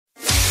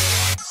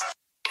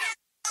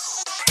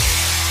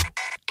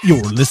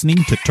You're listening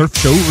to Turf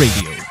Show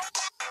Radio.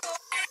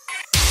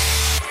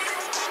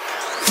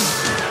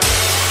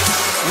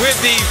 With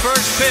the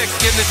first pick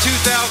in the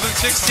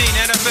 2016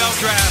 NFL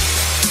Draft,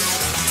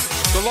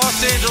 the Los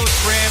Angeles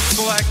Rams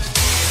select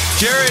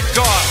Jared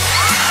Goff,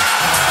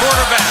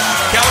 quarterback,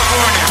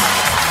 California.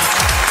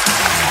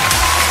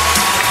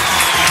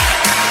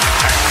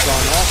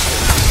 On also,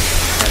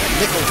 and a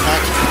nickel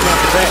package for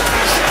Tampa Bay.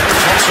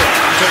 Tulsa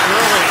to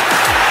Gurley.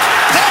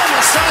 Down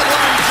the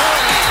sideline,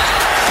 Gurley.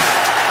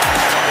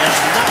 It's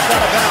knocked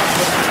out of bounds,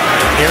 but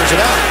here's it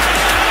out.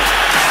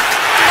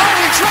 Oh,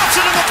 he drops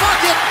it in the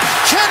bucket.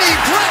 Kenny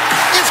Britt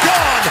is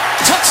gone.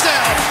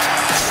 Touchdown.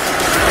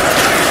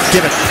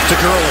 Give it to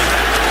Gurley.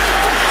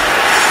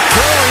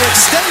 Gurley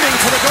extending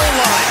to the goal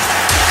line.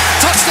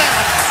 Touchdown.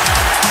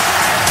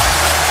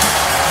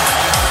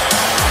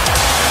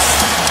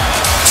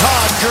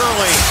 Todd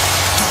Gurley.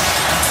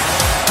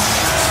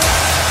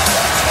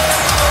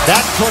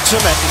 That puts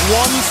him at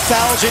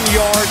 1,000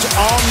 yards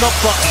on the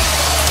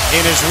button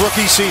in his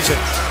rookie season.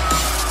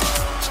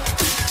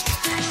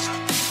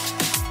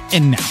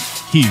 And now,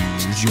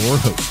 here's your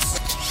host.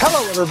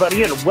 Hello,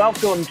 everybody, and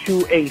welcome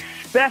to a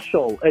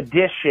special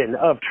edition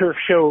of Turf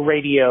Show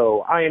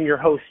Radio. I am your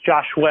host,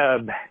 Josh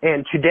Webb,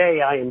 and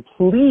today I am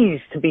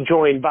pleased to be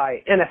joined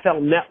by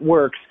NFL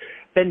Network's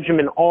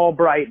Benjamin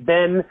Allbright.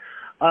 Ben,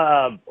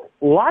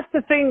 lots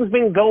of things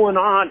been going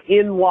on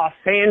in Los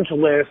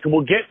Angeles.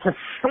 We'll get to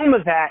some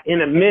of that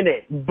in a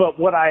minute, but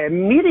what I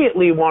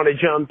immediately want to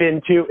jump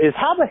into is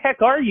how the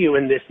heck are you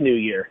in this new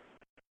year?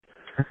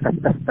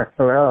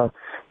 Well,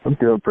 I'm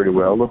doing pretty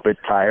well. A little bit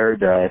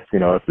tired. It's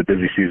a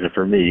busy season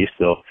for me,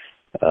 so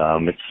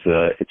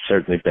it's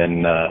certainly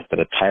been a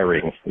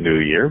tiring new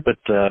year, but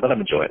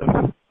I'm enjoying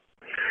it.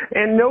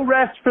 And no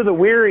rest for the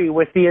weary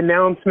with the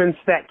announcements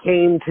that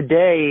came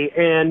today,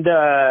 and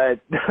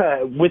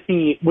with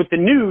the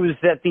news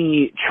that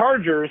the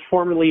Chargers,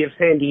 formerly of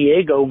San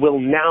Diego, will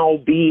now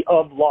be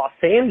of Los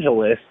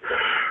Angeles.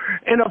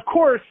 And of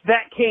course,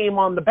 that came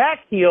on the back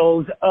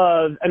heels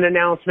of an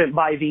announcement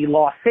by the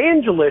Los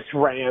Angeles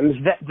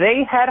Rams that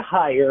they had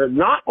hired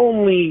not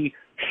only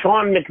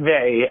Sean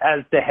McVay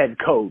as the head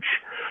coach,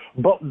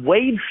 but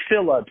Wade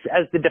Phillips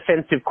as the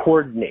defensive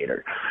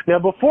coordinator. Now,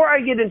 before I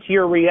get into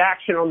your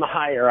reaction on the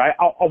hire, I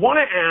want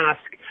to ask,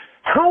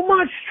 how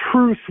much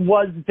truth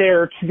was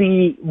there to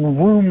the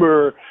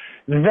rumor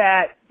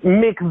that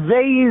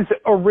McVay's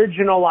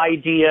original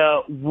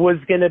idea was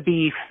going to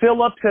be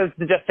Phillips as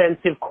the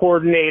defensive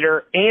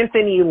coordinator,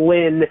 Anthony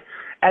Lynn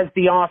as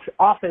the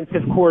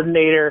offensive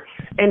coordinator,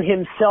 and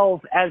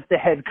himself as the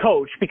head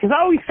coach? Because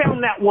I always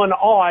found that one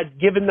odd,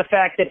 given the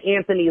fact that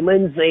Anthony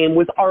Lynn's name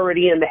was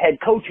already in the head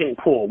coaching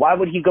pool. Why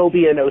would he go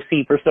be an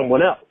OC for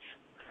someone else?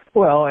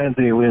 Well,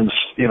 Anthony Lynn's,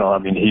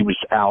 he was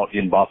out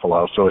in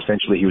Buffalo, so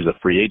essentially he was a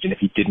free agent if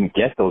he didn't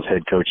get those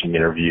head coaching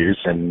interviews.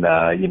 And,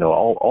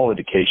 all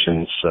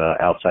indications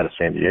outside of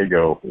San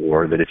Diego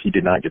were that if he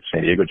did not get the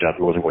San Diego job,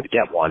 he wasn't going to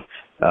get one.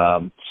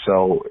 That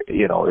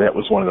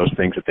was one of those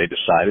things that they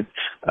decided.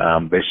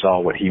 They saw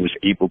what he was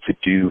able to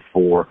do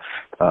for,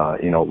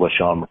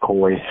 LaShawn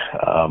McCoy,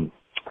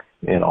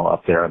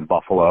 up there in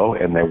Buffalo,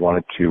 and they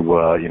wanted to,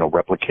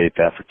 replicate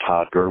that for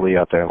Todd Gurley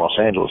out there in Los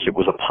Angeles. It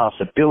was a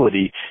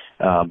possibility,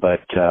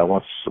 but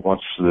once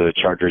the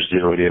Chargers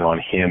zeroed in on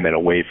him and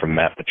away from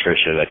Matt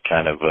Patricia, that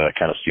kind of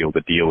sealed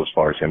the deal as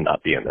far as him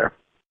not being there.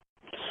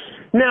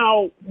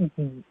 Now,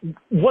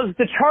 was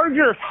the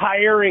Chargers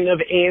hiring of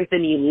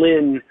Anthony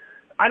Lynn,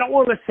 I don't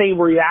want to say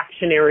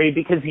reactionary,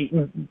 because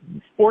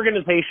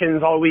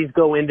organizations always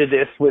go into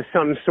this with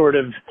some sort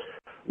of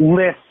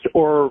list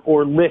or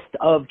list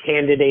of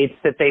candidates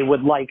that they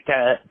would like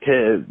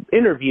to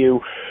interview,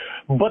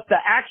 but the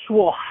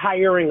actual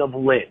hiring of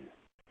Lynn,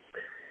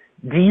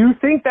 do you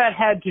think that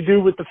had to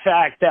do with the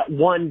fact that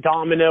one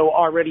domino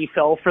already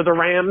fell for the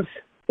Rams?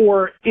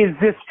 Or is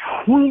this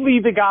truly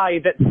the guy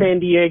that San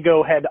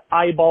Diego had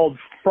eyeballed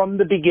from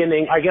the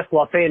beginning, I guess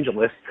Los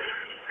Angeles,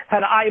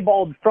 had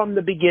eyeballed from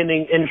the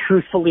beginning and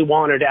truthfully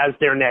wanted as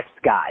their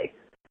next guy?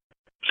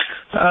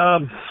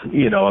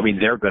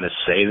 They're going to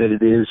say that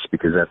it is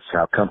because that's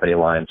how company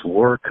lines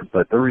work.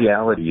 But the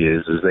reality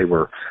is they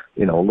were,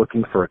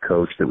 looking for a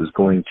coach that was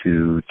going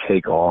to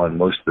take on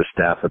most of the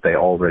staff that they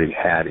already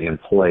had in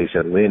place.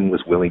 And Lynn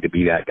was willing to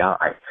be that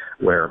guy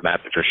where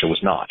Matt Patricia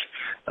was not.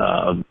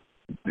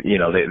 They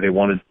didn't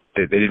want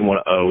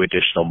to owe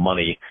additional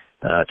money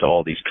to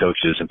all these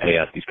coaches and pay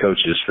out these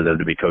coaches for them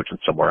to be coaching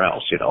somewhere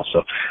else,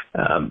 So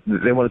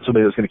they wanted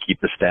somebody that was going to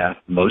keep the staff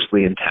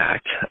mostly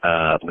intact.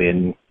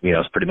 Lynn,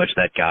 is pretty much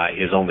that guy.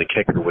 His only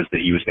kicker was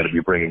that he was going to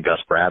be bringing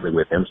Gus Bradley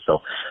with him. So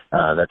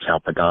that's how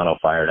Pagano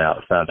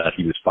found out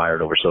he was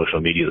fired over social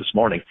media this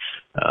morning.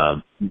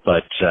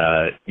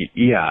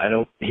 He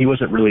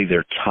wasn't really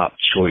their top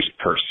choice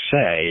per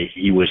se.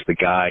 He was the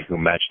guy who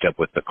matched up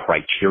with the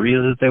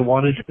criteria that they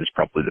wanted, is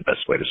probably the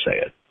best way to say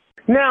it.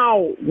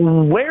 Now,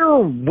 where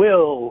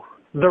will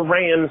the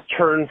Rams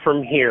turn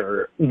from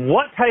here?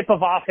 What type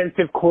of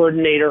offensive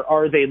coordinator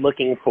are they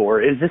looking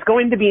for? Is this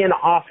going to be an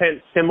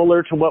offense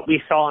similar to what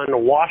we saw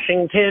in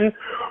Washington?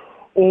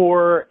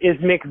 or is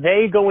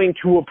McVay going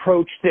to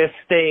approach this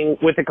thing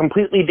with a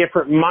completely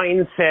different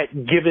mindset,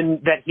 given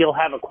that he'll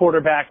have a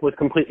quarterback with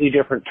completely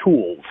different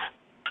tools?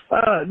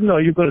 No,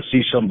 you're going to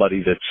see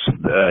somebody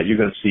you're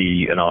going to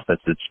see an offense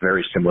that's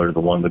very similar to the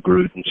one the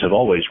Grudens have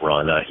always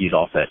run. He's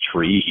off that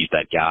tree. He's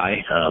that guy.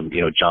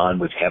 John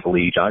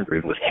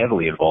Gruden was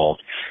heavily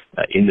involved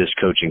in this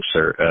coaching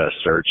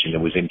search, and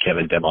it was in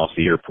Kevin Demoff's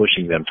ear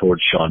pushing them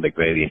towards Sean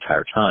McVay the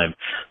entire time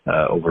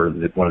over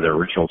one of their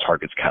original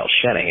targets, Kyle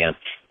Shanahan,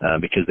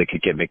 because they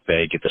could get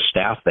McVay, get the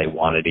staff they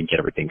wanted, and get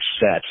everything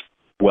set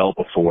well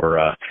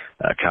before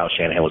Kyle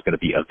Shanahan was going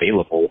to be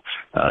available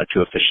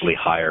to officially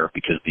hire,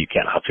 because you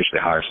can't officially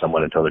hire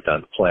someone until they're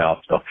done in the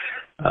playoffs. So,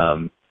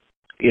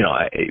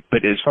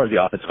 but as far as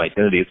the offensive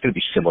identity, it's going to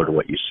be similar to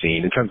what you've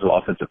seen. In terms of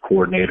offensive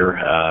coordinator,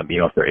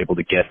 if they're able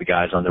to get the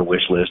guys on their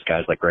wish list,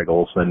 guys like Greg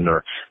Olson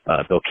or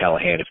Bill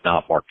Callahan, if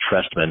not Mark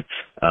Trestman,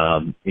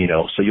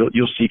 so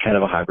you'll see kind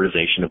of a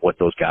hybridization of what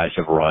those guys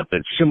have run.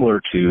 But it's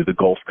similar to the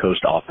Gulf Coast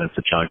offense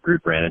that John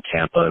Gruden ran in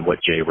Tampa and what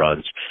Jay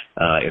runs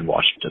in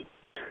Washington.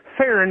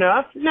 Fair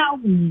enough. Now,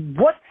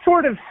 what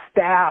sort of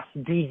staff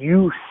do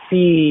you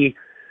see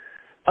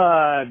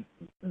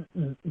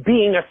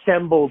being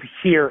assembled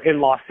here in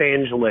Los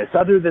Angeles,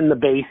 other than the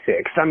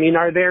basics? I mean,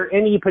 are there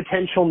any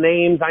potential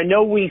names? I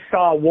know we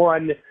saw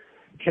one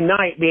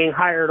tonight being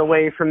hired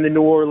away from the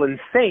New Orleans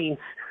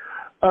Saints,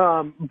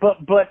 but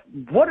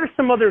what are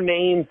some other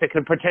names that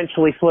could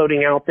potentially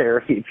floating out there,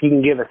 if you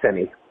can give us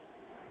any?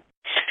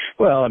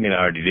 Well, I mean, I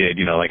already did.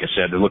 Like I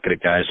said, they're looking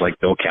at guys like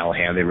Bill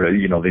Callahan. They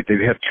really,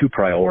 they have two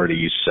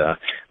priorities.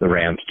 The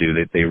Rams do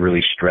that they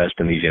really stressed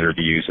in these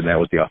interviews, and that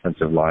was the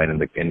offensive line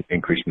and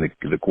increasing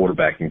the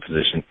quarterbacking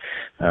position.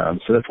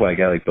 So that's why a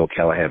guy like Bill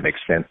Callahan makes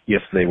sense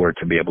if they were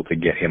to be able to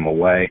get him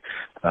away.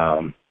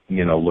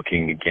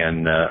 Looking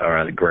again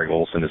around Greg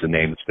Olson is a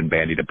name that's been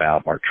bandied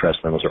about. Mark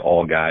Trestman, those are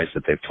all guys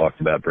that they've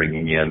talked about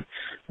bringing in,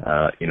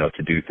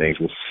 to do things.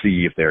 We'll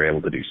see if they're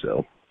able to do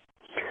so.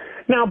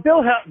 Now,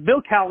 Bill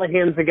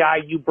Callahan's the guy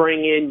you bring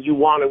in, you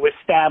want to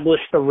establish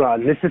the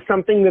run. This is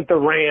something that the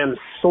Rams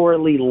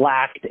sorely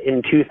lacked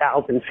in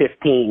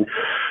 2015.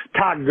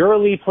 Todd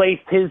Gurley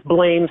placed his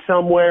blame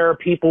somewhere.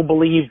 People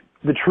believe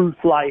the truth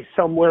lies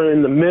somewhere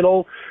in the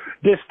middle.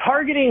 This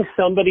targeting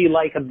somebody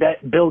like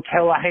Bill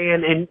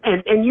Callahan,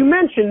 and you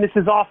mentioned this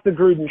is off the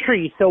Gruden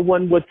tree, so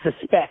one would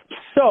suspect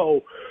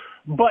so.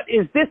 But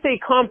is this a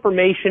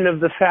confirmation of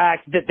the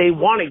fact that they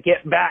want to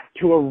get back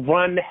to a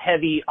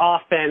run-heavy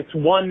offense,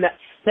 one that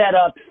set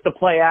up the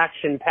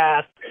play-action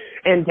pass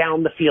and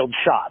down-the-field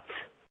shots?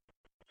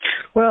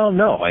 Well,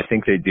 no. I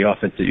think the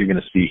offense that you're going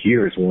to see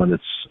here is one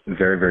that's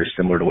very, very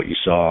similar to what you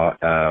saw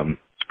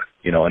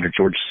under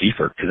George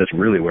Seifert, because that's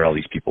really where all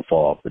these people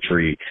fall off the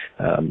tree.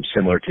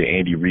 Similar to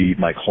Andy Reid,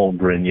 Mike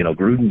Holmgren,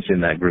 Gruden's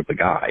in that group of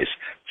guys.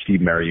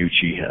 Steve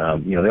Mariucci,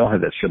 they all have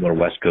that similar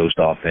West Coast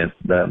offense.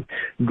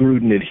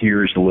 Gruden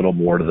adheres a little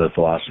more to the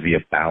philosophy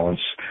of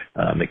balance.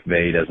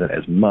 McVay doesn't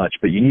as much,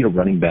 but you need a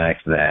running back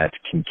that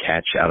can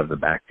catch out of the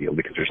backfield,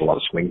 because there's a lot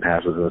of swing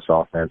passes in this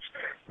offense,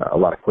 a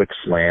lot of quick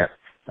slant,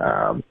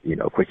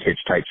 quick hitch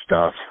type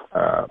stuff.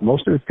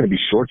 Most of it's going to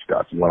be short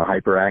stuff. You want a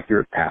hyper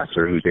accurate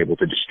passer who's able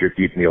to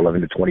distribute in the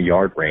 11 to 20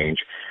 yard range.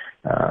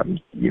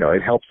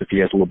 It helps if he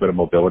has a little bit of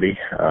mobility.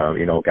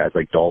 Guys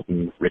like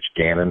Dalton, Rich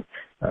Gannon,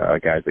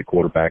 guys that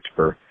quarterbacks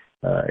for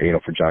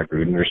John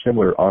Gruden. They're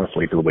similar,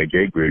 honestly, to the way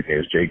Jay Gruden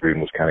is. Jay Gruden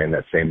was kind of in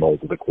that same mold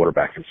as the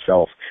quarterback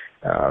himself,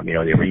 in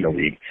the Arena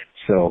League.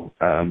 So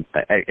I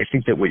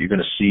think that what you're going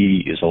to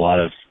see is a lot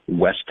of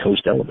West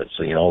Coast elements.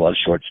 So, a lot of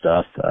short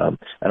stuff.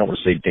 I don't want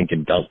to say dink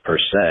and dunk per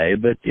se,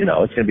 but,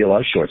 it's going to be a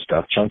lot of short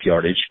stuff, chunk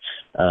yardage,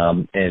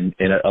 and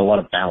a lot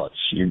of balance.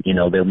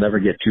 They'll never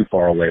get too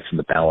far away from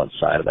the balance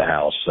side of the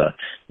house.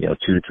 2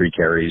 to 3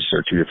 carries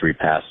or 2 to 3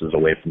 passes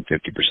away from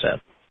 50%.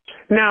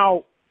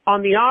 Now,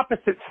 on the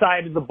opposite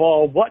side of the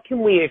ball, what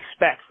can we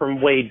expect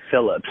from Wade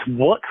Phillips?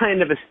 What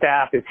kind of a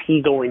staff is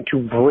he going to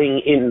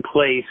bring in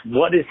place?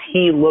 What is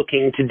he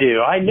looking to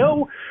do? I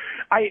know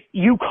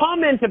you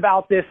comment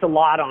about this a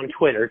lot on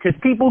Twitter, because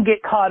people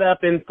get caught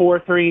up in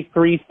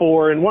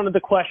 4-3-3-4, and one of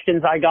the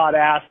questions I got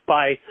asked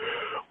by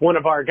one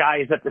of our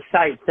guys at the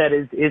site said,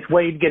 is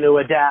Wade going to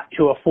adapt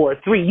to a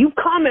 4-3? You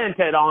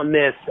commented on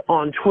this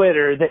on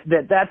Twitter,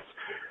 that's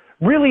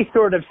really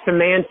sort of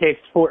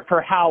semantics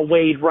for how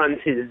Wade runs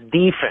his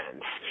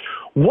defense.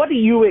 What do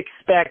you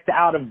expect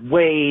out of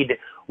Wade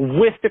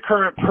with the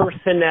current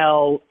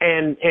personnel,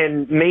 and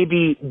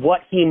maybe what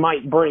he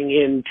might bring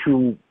in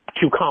to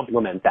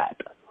complement that?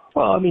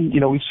 Well, I mean,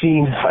 we've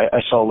seen, I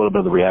saw a little bit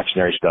of the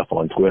reactionary stuff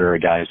on Twitter,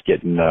 guys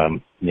getting,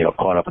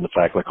 caught up in the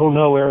fact like, oh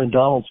no, Aaron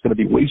Donald's going to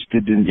be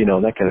wasted and,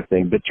 that kind of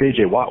thing. But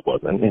J.J. Watt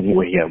wasn't.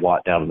 Anyway, he had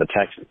Watt down in the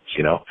Texans,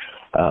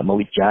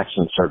 Malik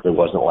Jackson certainly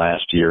wasn't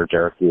last year,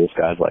 Derek Wolf,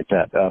 guys like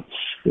that.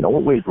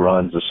 What Wade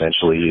runs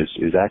essentially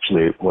is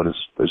actually what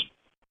is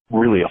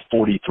really a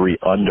 43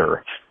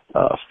 under,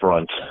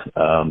 front,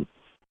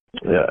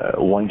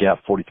 one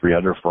gap 43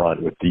 under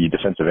front with the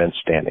defensive end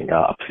standing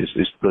up is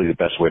really the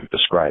best way to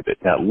describe it.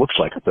 Now, it looks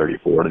like a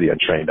 34 to the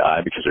untrained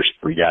eye because there's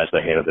 3 guys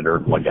that handle the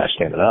dirt and 1 guy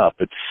standing up,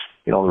 but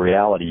the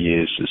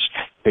reality is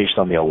based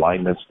on the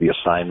alignments, the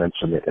assignments,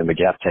 and the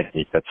gap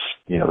technique. That's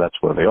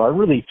what they are.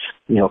 Really,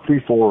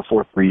 3-4,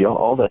 4-3,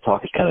 all that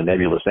talk is kind of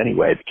nebulous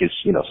anyway, because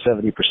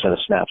 70% of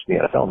snaps in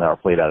the NFL now are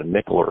played out of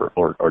nickel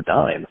or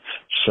dime.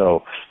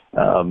 So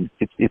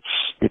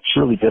it's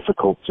really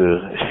difficult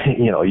to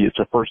it's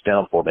a first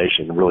down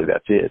formation, and really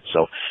that's it.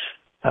 So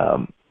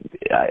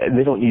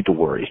they don't need to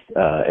worry.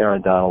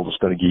 Aaron Donald is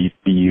going to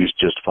be used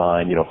just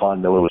fine.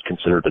 Von Miller was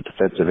considered a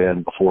defensive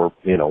end before,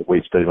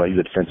 Wade stood him up. He's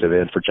a defensive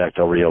end for Jack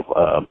Del Rio.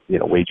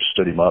 Wade just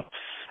stood him up.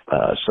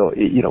 So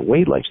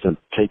Wade likes to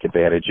take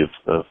advantage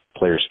of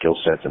player skill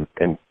sets and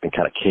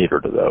kind of cater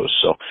to those.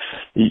 So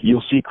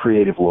you'll see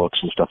creative looks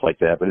and stuff like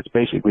that, but it's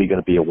basically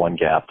going to be a one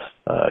gap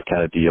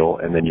kind of deal.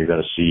 And then you're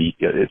going to see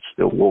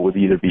what would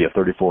either be a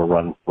 34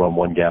 run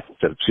one gap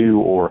instead of two,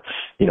 or,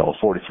 a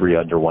 43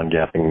 under one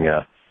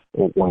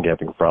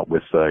gapping front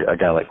with a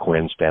guy like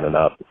Quinn standing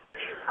up.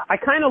 I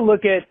kind of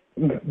look at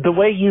the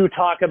way you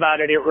talk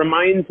about it. It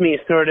reminds me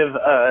sort of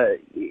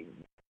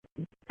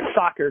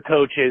soccer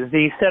coaches.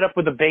 They set up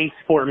with a base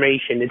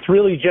formation. It's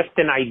really just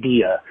an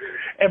idea.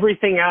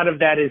 Everything out of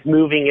that is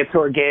moving. It's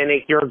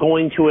organic. You're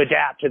going to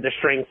adapt to the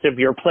strengths of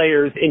your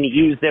players and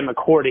use them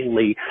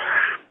accordingly.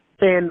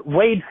 And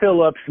Wade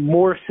Phillips,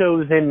 more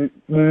so than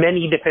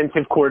many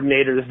defensive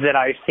coordinators that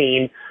I've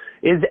seen,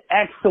 is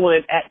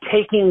excellent at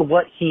taking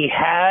what he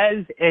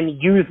has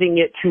and using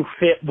it to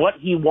fit what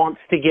he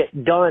wants to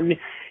get done,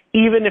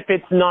 even if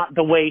it's not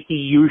the way he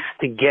used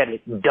to get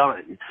it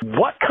done.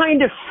 What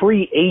kind of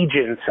free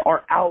agents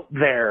are out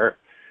there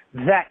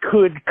that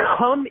could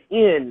come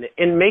in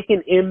and make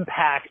an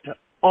impact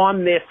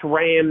on this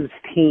Rams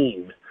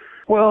team?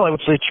 Well, I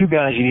would say two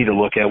guys you need to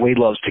look at. Wade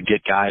loves to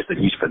get guys that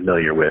he's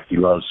familiar with. He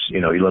loves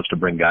to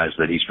bring guys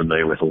that he's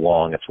familiar with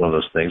along. It's one of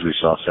those things. We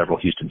saw several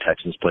Houston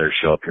Texans players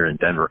show up here in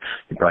Denver.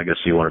 You're probably going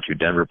to see one or two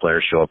Denver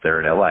players show up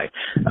there in L.A.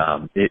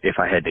 If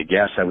I had to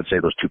guess, I would say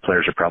those two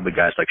players are probably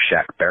guys like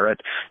Shaq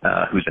Barrett,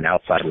 who's an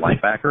outside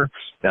linebacker,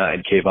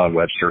 and Kayvon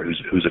Webster,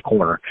 who's a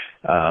corner.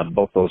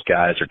 Both those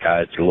guys are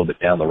guys that are a little bit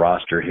down the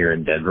roster here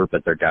in Denver,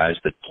 but they're guys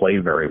that play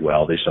very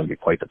well. They just don't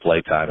get quite the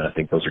play time, and I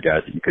think those are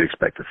guys that you could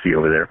expect to see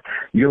over there.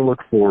 You're going to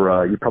look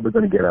for, you're probably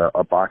going to get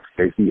a box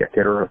safety, a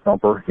hitter, a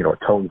thumper,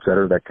 a tone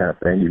setter, that kind of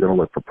thing. You're going to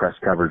look for press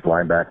coverage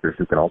linebackers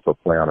who can also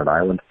play on an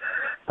island.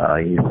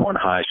 You need one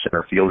high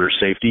center fielder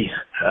safety.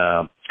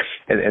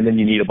 And then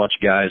you need a bunch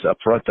of guys up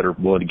front that are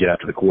willing to get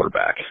after the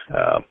quarterback.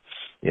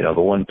 The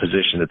one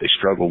position that they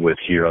struggled with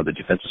here on the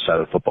defensive side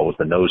of the football was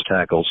the nose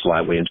tackle.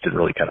 Sly Williams didn't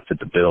really kind of fit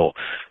the bill.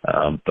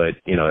 But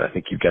I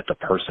think you've got the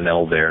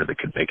personnel there that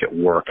could make it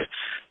work,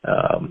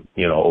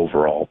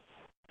 overall.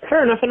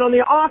 Fair enough. And on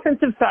the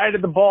offensive side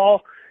of the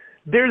ball,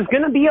 there's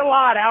going to be a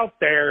lot out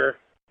there,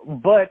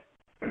 but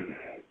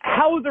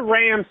how the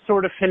Rams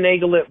sort of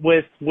finagle it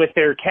with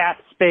their cap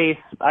space,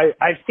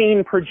 I've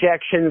seen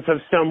projections of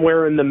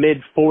somewhere in the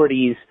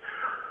mid-40s.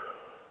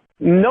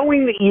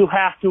 Knowing that you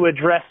have to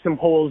address some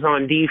holes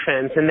on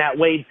defense and that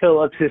Wade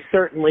Phillips is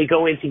certainly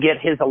going to get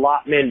his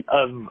allotment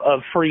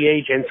of free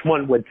agents,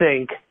 one would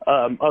think.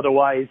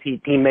 Otherwise,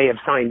 he may have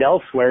signed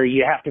elsewhere.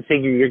 You have to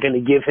figure you're going to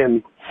give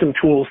him some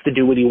tools to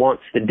do what he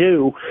wants to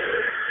do.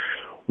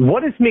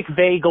 What is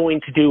McVay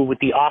going to do with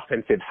the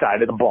offensive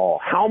side of the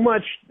ball? How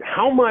much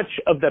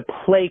of the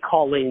play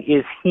calling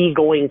is he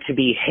going to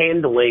be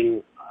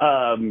handling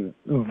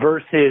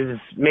versus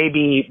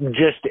maybe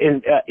just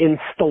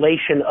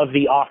installation of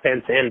the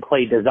offense and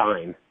play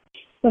design?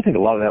 I think a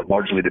lot of that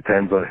largely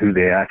depends on who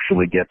they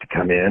actually get to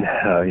come in.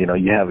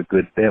 They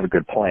have a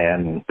good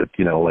plan, but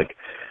like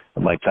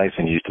Mike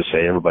Tyson used to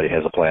say, everybody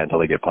has a plan until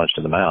they get punched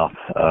in the mouth.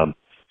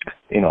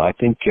 I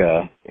think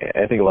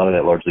a lot of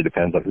that largely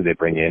depends on who they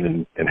bring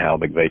in and how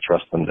McVay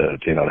trusts them to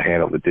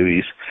handle the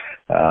duties.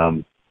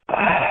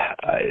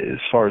 As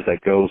far as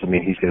that goes,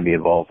 he's going to be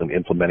involved in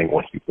implementing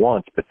what he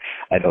wants, but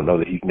I don't know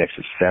that he's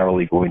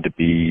necessarily going to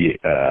be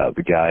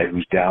the guy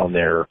who's down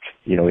there,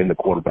 in the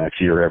quarterback's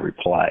ear every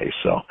play.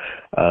 So,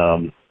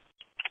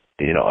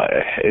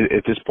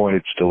 at this point,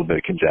 it's still a bit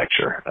of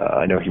conjecture.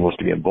 I know he wants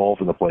to be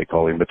involved in the play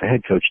calling, but the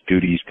head coach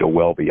duties go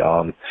well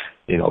beyond,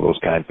 those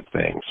kinds of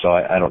things. So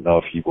I don't know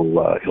if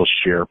he'll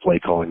share play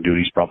calling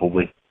duties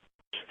probably.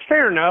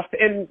 Fair enough.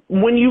 And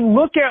when you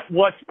look at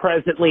what's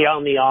presently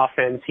on the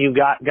offense, you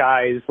got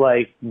guys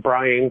like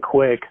Brian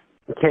Quick,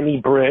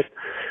 Kenny Britt,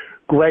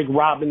 Greg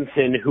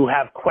Robinson, who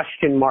have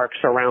question marks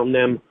around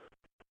them.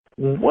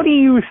 What do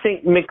you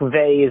think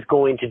McVay is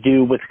going to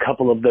do with a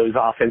couple of those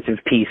offensive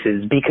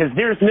pieces? Because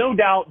there's no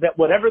doubt that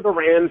whatever the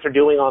Rams are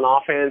doing on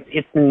offense,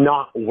 it's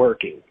not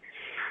working.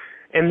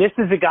 And this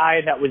is a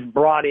guy that was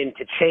brought in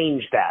to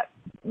change that.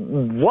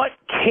 What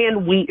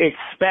can we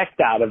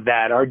expect out of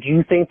that? Or do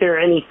you think there are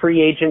any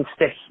free agents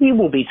that he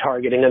will be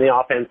targeting on the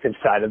offensive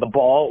side of the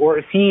ball? Or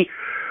is he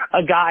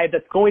a guy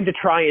that's going to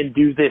try and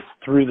do this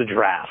through the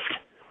draft?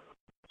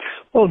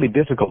 Well, it'd be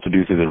difficult to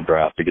do through the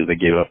draft because they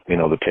gave up,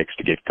 the picks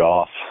to get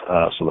Goff.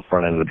 So the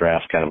front end of the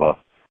draft's kind of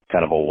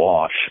a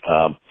wash.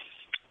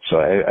 So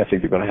I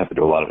think they're going to have to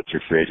do a lot of it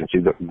through free agency.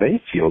 They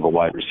feel the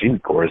wide receiving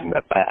core isn't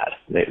that bad.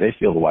 They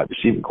feel the wide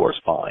receiving core is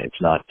fine. It's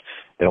not.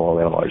 They don't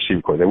want a wide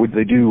receiving core.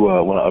 They do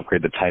want to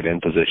upgrade the tight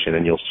end position,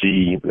 and you'll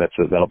see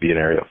that'll be an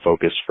area of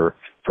focus for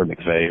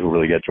McVay, who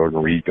really got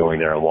Jordan Reed going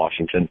there in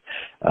Washington.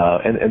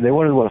 And they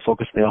want to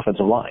focus on the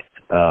offensive line.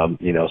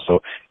 So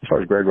as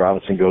far as Greg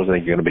Robinson goes, I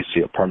think you're going to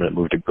see a permanent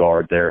move to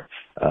guard there.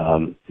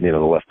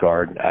 The left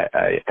guard.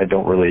 I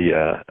don't really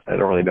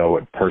know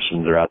what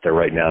persons are out there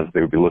right now that they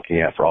would be looking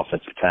at for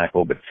offensive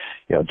tackle, but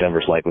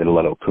Denver's likely to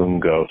let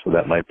Okung go, so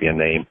that might be a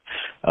name.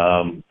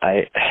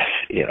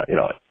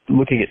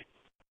 Looking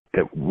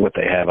at what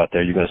they have out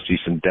there, you're going to see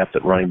some depth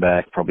at running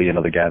back, probably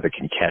another guy that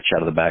can catch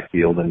out of the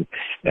backfield, and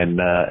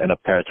a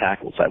pair of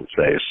tackles, I would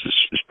say,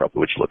 is probably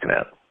what you're looking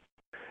at.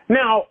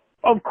 Now,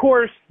 of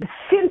course,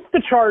 since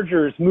the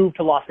Chargers moved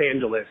to Los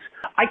Angeles,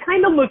 I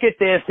kind of look at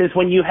this as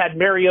when you had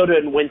Mariota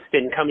and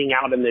Winston coming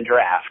out in the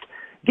draft.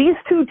 These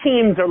two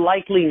teams are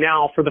likely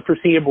now, for the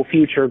foreseeable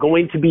future,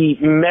 going to be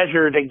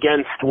measured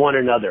against one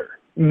another.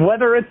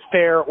 Whether it's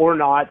fair or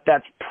not,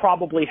 that's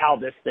probably how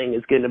this thing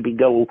is going to be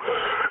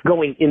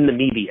going in the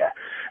media.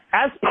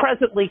 As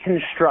presently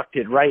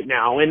constructed right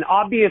now, and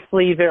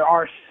obviously there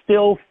are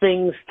still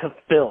things to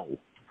fill,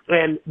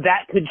 and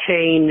that could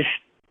change,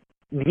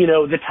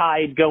 the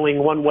tide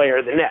going one way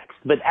or the next.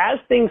 But as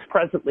things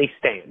presently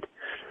stand,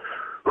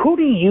 who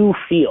do you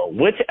feel,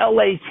 which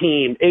LA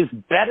team is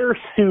better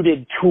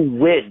suited to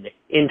win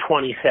in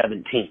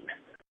 2017?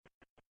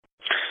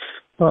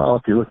 Well,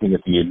 if you're looking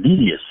at the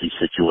immediacy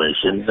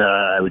situation,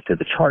 I would say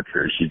the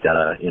Chargers. You've got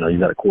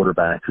a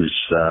quarterback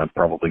who's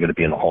probably going to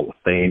be in the Hall of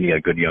Fame. You got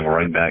a good young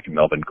running back in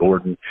Melvin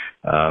Gordon.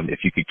 If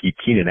you could keep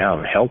Keenan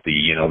Allen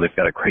healthy, they've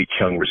got a great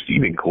young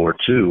receiving core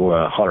too.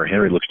 Hunter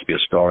Henry looks to be a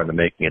star in the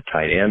making at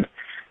tight end.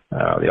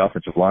 The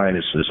offensive line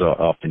is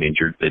often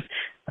injured, but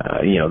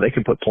they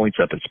can put points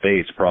up in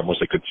spades. The problem was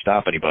they couldn't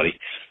stop anybody.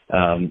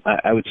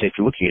 I would say if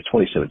you're looking at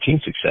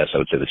 2017 success, I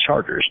would say the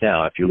Chargers.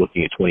 Now, if you're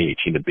looking at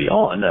 2018 and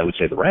beyond, I would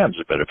say the Rams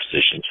are better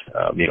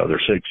positioned. They're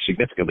a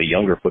significantly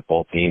younger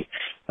football team,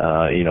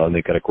 and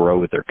they've got to grow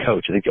with their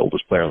coach. I think the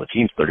oldest player on the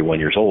team is 31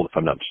 years old, if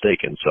I'm not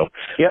mistaken. So,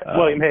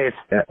 William Hayes.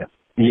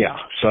 Yeah,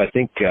 so I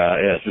think,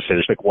 as I say,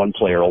 there's like one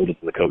player older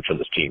than the coach on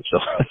this team. So,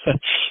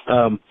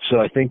 so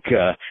I think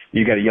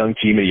you got a young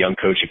team and a young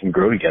coach that can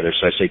grow together.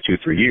 So I say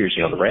 2-3 years.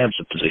 The Rams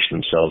have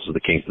positioned themselves as the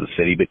kings of the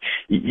city, but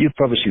you'd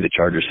probably see the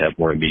Chargers have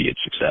more immediate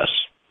success.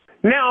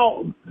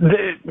 Now,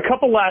 a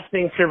couple last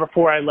things here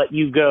before I let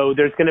you go.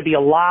 There's going to be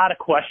a lot of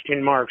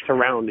question marks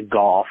around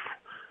Goff.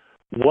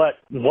 What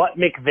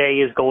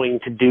McVay is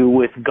going to do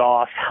with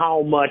Goff,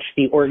 how much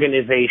the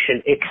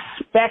organization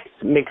expects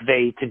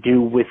McVay to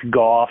do with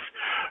Goff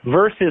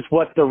versus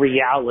what the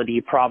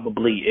reality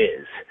probably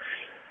is.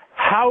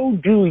 How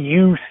do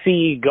you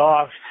see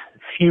Goff's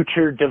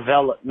future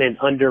development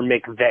under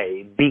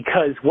McVay?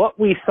 Because what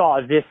we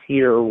saw this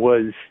year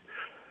was,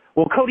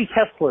 Cody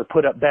Kessler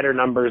put up better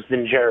numbers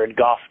than Jared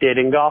Goff did,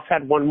 and Goff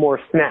had one more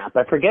snap.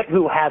 I forget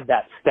who had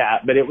that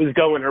stat, but it was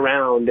going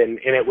around, and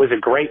it was a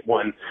great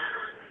one.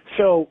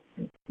 So,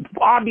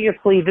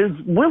 obviously, there's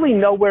really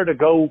nowhere to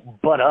go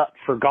but up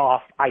for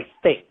Goff, I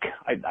think.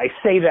 I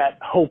say that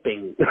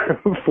hoping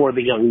for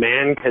the young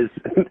man because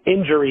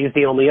injury is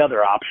the only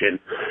other option.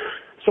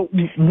 So,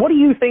 what do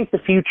you think the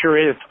future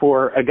is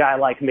for a guy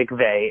like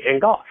McVay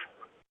and Goff?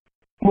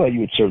 Well,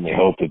 you would certainly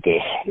hope that the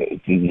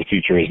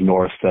future is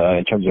north.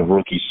 In terms of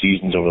rookie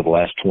seasons over the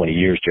last 20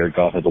 years, Jared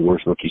Goff had the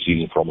worst rookie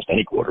season for almost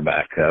any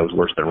quarterback. It was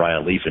worse than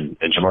Ryan Leaf and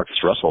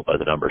Jamarcus Russell by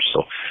the numbers.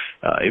 So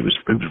it was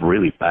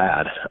really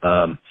bad.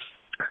 I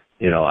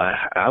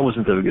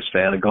wasn't the biggest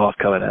fan of Goff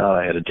coming out.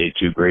 I had a day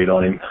 2 grade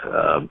on him.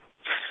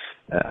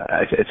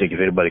 I think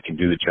if anybody can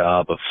do the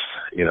job of,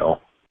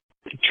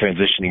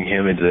 transitioning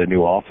him into the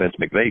new offense,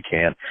 McVay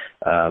can.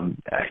 I'm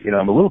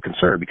a little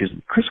concerned because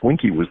Chris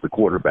Weinke was the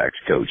quarterback's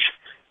coach.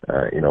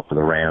 For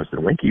the Rams,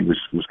 and Weinke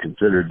was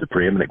considered the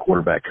preeminent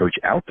quarterback coach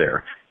out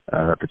there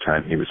at the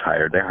time he was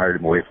hired. They hired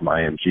him away from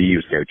IMG. He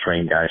was going to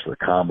train guys for the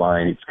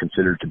combine. He's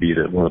considered to be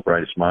one of the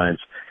brightest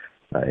minds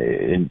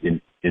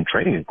in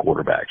training a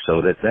quarterback.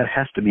 So that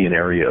has to be an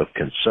area of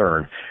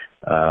concern.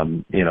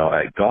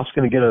 Goff's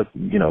going to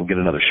get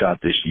another shot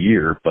this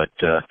year, but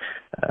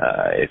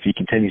if he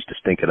continues to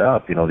stink it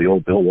up, the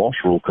old Bill Walsh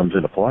rule comes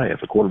into play.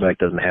 If a quarterback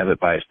doesn't have it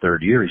by his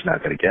 3rd year, he's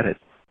not going to get it.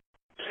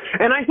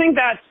 And I think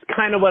that's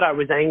kind of what I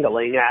was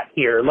angling at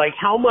here. Like,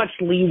 how much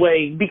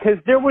leeway, because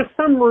there were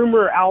some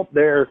rumors out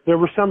there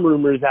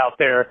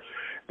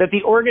that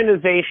the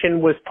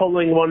organization was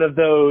pulling one of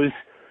those,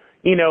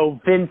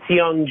 Vince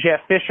Young,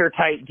 Jeff Fisher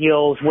type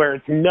deals where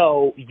it's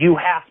no, you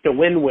have to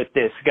win with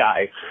this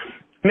guy.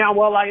 Now,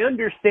 while I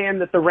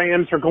understand that the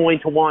Rams are going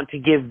to want to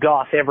give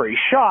Goff every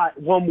shot,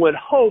 one would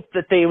hope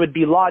that they would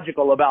be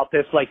logical about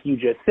this, like you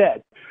just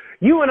said.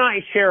 You and I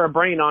share a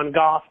brain on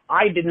Goff.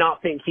 I did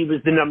not think he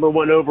was the number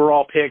 1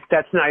 overall pick.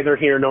 That's neither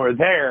here nor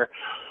there.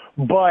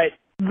 But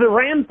the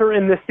Rams are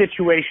in this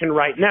situation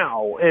right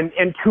now. And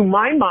to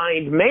my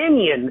mind,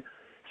 Mannion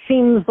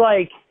seems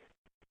like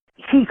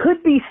he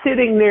could be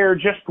sitting there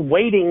just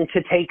waiting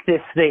to take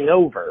this thing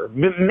over.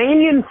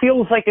 Mannion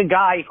feels like a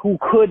guy who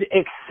could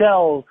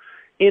excel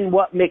in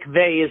what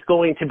McVay is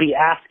going to be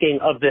asking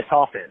of this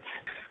offense.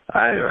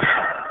 I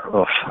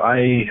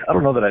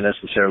don't know that I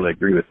necessarily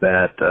agree with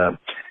that.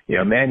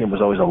 Mannion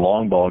was always a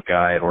long ball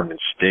guy at Oregon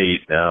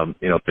State.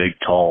 Big,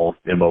 tall,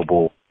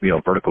 immobile,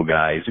 vertical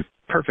guy. He's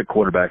a perfect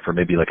quarterback for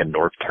maybe like a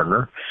North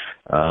Turner.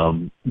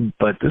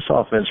 But this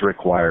offense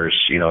requires,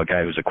 a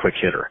guy who's a quick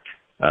hitter.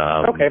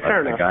 Okay,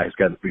 fair enough. A guy who's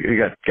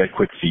got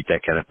quick feet,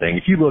 that kind of thing.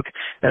 If you look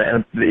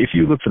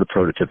for the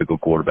prototypical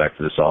quarterback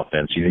for this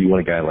offense, you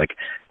want a guy like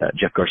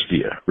Jeff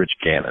Garcia, Rich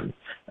Gannon,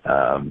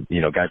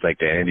 guys like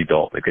that, Andy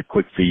Dalton. They got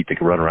quick feet. They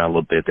can run around a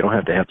little bit. They don't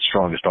have to have the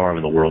strongest arm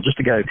in the world. Just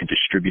a guy who can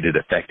distribute it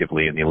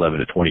effectively in the 11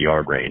 to 20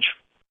 yard range.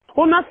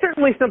 Well, not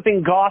certainly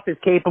something Goff is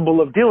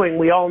capable of doing.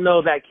 We all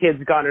know that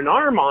kid's got an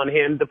arm on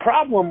him. The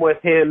problem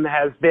with him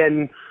has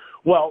been,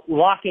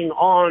 locking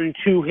on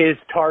to his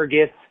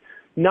targets,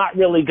 not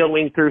really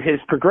going through his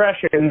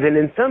progressions, and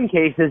in some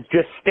cases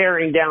just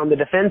staring down the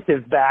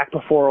defensive back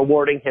before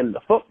awarding him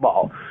the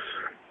football.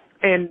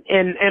 And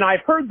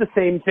I've heard the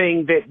same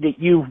thing that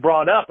you've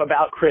brought up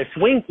about Chris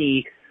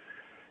Winkie.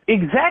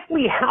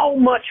 Exactly how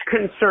much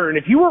concern,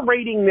 if you were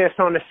rating this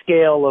on a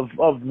scale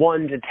of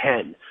 1 to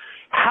 10,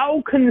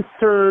 how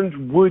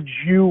concerned would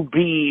you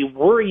be,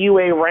 were you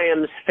a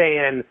Rams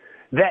fan,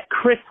 that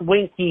Chris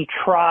Winkie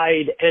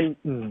tried and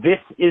this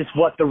is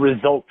what the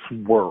results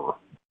were?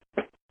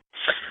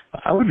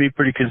 I would be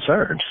pretty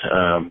concerned.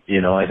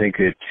 I think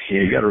that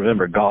you got to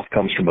remember, Goff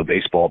comes from a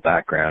baseball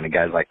background, and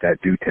guys like that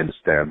do tend to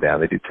stare him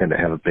down. They do tend to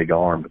have a big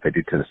arm, but they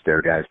do tend to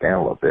stare guys down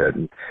a little bit.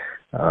 And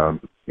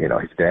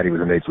his daddy was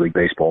a Major League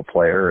Baseball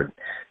player, and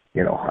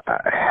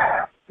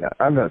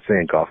I'm not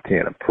saying Goff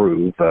can't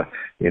improve.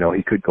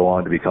 He could go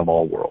on to become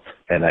all-world,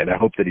 and I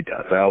hope that he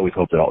does. I always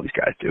hope that all these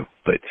guys do.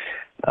 But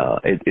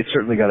it's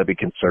certainly got to be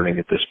concerning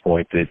at this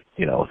point that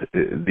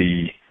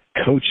the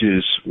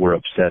coaches were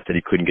upset that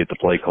he couldn't get the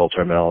play call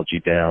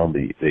terminology down.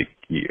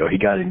 He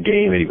got in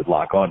game and he would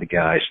lock on to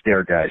guys,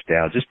 stare guys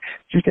down.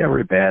 Just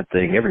every bad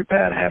thing, every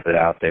bad habit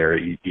out there,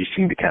 you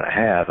seem to kind of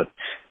have. And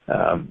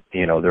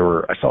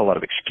I saw a lot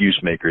of excuse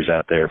makers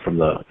out there from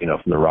the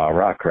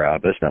rah-rah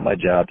crowd. But it's not my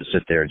job to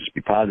sit there and just be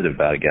positive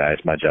about a guy.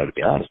 It's my job to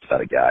be honest about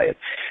a guy.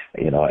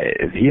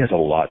 And he has a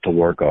lot to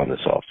work on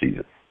this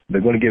offseason. They're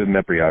going to give him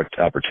every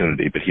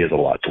opportunity, but he has a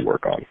lot to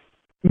work on.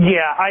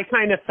 Yeah, I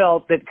kind of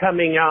felt that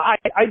coming out.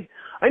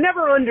 I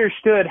never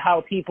understood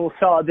how people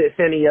saw this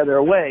any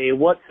other way.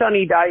 What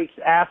Sonny Dykes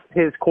asked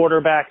his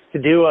quarterbacks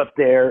to do up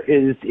there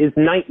is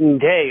night and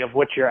day of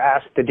what you're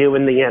asked to do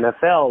in the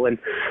NFL. And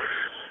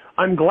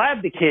I'm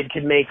glad the kid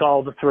can make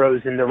all the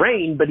throws in the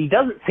rain, but he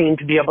doesn't seem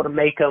to be able to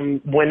make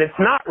them when it's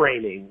not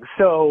raining.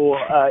 So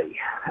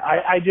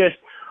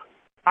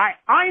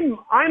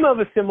I'm of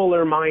a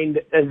similar mind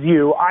as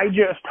you. I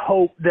just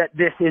hope that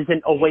this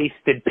isn't a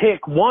wasted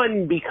pick.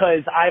 One,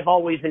 because I've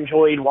always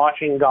enjoyed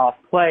watching Goff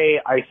play.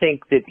 I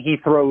think that he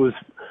throws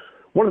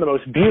one of the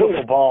most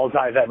beautiful balls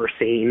I've ever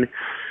seen.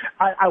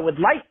 I would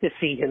like to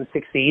see him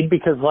succeed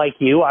because, like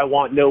you, I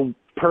want no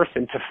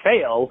person to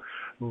fail.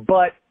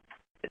 But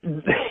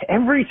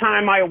every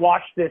time I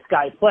watch this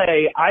guy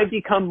play, I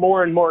become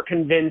more and more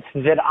convinced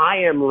that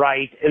I am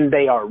right and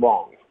they are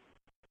wrong.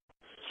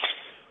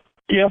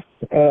 Yeah.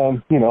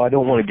 I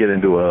don't want to get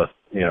into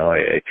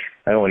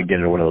I don't want to get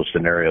into one of those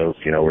scenarios,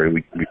 where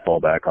we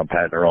fall back on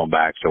patting our own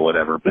backs or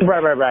whatever. But,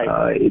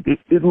 right.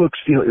 It looks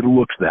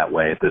that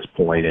way at this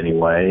point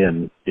anyway.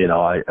 And,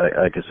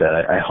 like I said,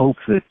 I hope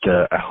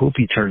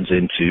he turns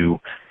into,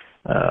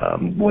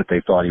 what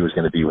they thought he was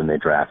going to be when they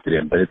drafted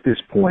him. But at this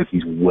point,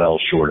 he's well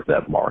short of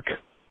that mark.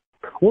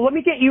 Well, let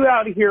me get you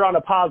out of here on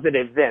a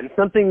positive then,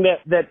 something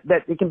that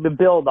it can be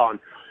built on.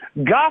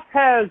 Goff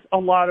has a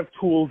lot of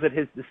tools at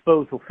his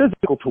disposal,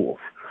 physical tools.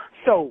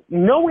 So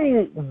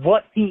knowing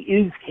what he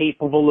is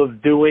capable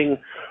of doing,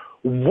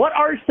 what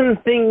are some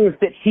things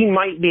that he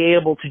might be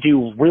able to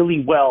do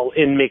really well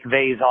in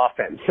McVay's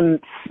offense? And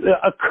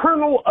a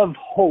kernel of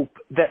hope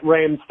that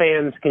Rams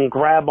fans can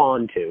grab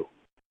onto.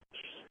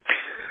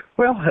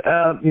 Well,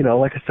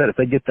 like I said, if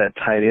they get that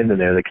tight end in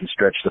there that can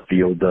stretch the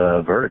field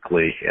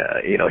vertically,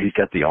 he's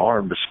got the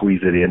arm to squeeze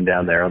it in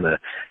down there on the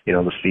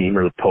seam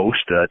or the post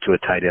to a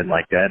tight end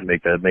like that and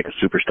make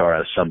a superstar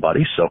out of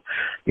somebody. So,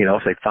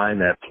 if they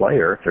find that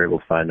player, if they're able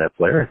to find that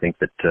player, I think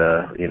that,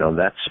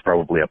 that's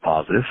probably a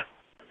positive.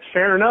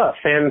 Fair enough.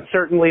 And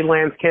certainly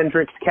Lance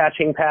Kendrick's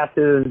catching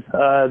passes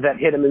that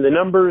hit him in the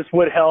numbers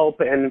would help.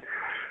 And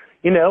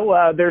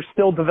there's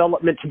still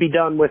development to be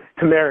done with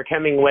Tamarick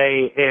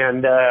Hemingway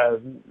and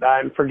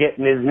I'm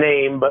forgetting his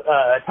name, but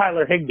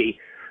Tyler Higbee.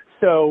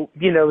 So,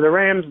 the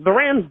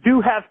Rams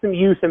do have some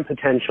use and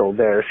potential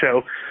there.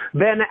 So,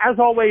 Ben, as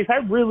always,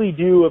 I really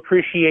do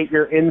appreciate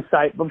your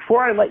insight.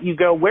 Before I let you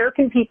go, where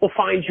can people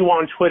find you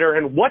on Twitter,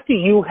 and what do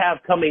you have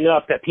coming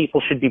up that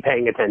people should be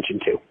paying attention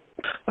to?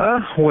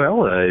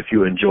 If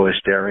you enjoy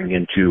staring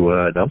into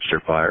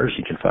dumpster fires,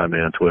 you can find me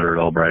on Twitter at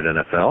Allbright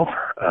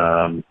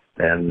NFL.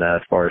 And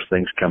as far as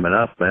things coming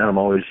up, man, I'm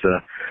always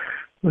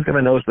looking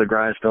my nose to the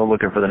grindstone,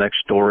 looking for the next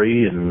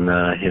story, and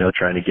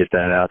trying to get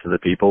that out to the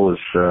people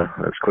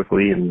as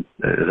quickly and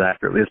as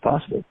accurately as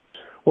possible.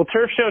 Well,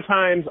 Turf Show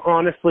Times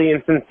honestly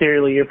and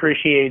sincerely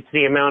appreciates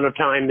the amount of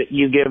time that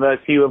you give us.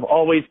 You have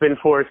always been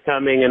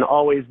forthcoming and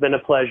always been a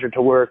pleasure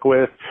to work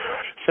with.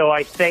 So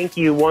I thank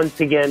you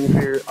once again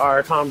for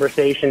our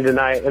conversation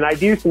tonight, and I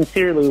do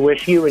sincerely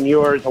wish you and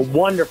yours a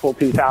wonderful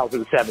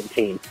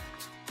 2017.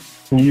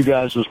 You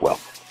guys as well.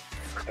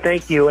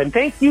 Thank you, and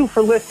thank you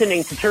for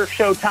listening to Turf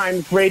Show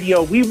Times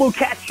Radio. We will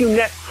catch you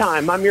next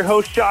time. I'm your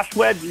host, Josh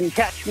Webb. You can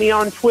catch me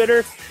on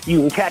Twitter. You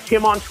can catch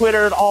him on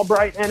Twitter at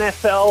Allbright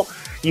NFL.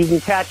 You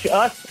can catch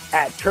us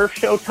at Turf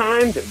Show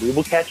Times, and we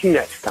will catch you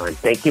next time.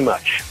 Thank you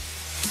much.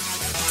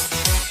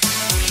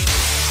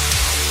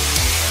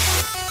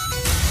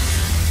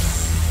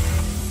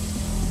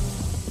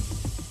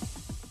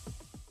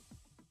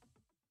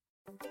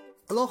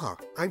 Aloha,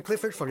 I'm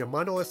Clifford from your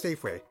Manoa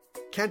Safeway.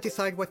 Can't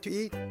decide what to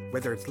eat?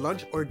 Whether it's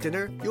lunch or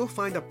dinner, you'll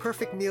find a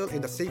perfect meal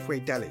in the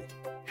Safeway Deli.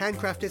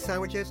 Handcrafted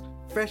sandwiches,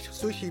 fresh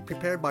sushi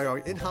prepared by our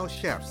in-house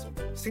chefs,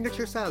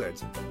 signature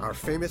salads, our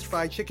famous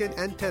fried chicken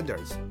and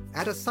tenders.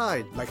 Add a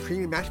side like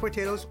creamy mashed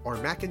potatoes or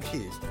mac and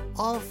cheese,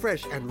 all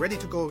fresh and ready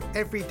to go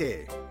every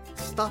day.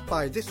 Stop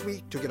by this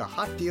week to get a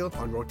hot deal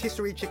on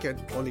rotisserie chicken,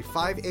 only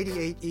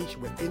 $5.88 each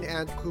with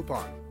in-hand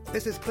coupon.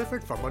 This is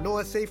Clifford from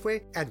Manoa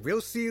Safeway, and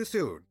we'll see you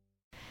soon.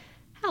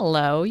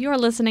 Hello, you're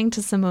listening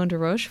to Simone de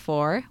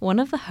Rochefort, one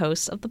of the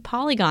hosts of The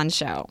Polygon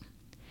Show.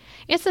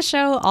 It's a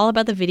show all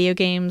about the video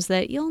games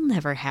that you'll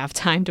never have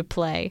time to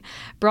play,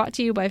 brought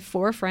to you by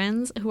four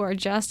friends who are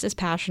just as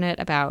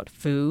passionate about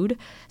food,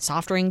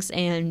 soft drinks,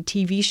 and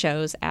TV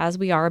shows as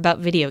we are about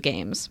video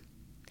games.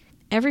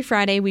 Every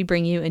Friday, we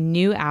bring you a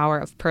new hour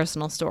of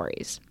personal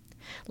stories,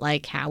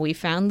 like how we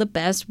found the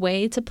best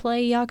way to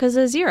play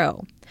Yakuza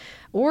 0,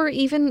 or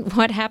even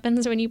what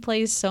happens when you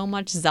play so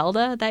much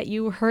Zelda that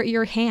you hurt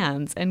your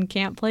hands and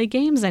can't play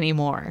games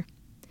anymore.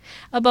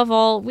 Above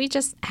all, we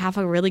just have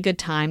a really good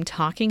time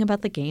talking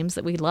about the games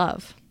that we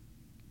love.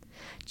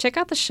 Check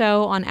out the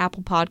show on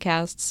Apple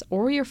Podcasts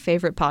or your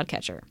favorite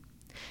podcatcher.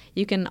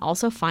 You can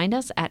also find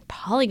us at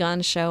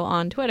Polygon Show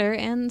on Twitter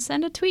and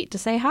send a tweet to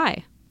say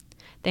hi.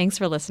 Thanks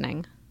for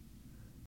listening.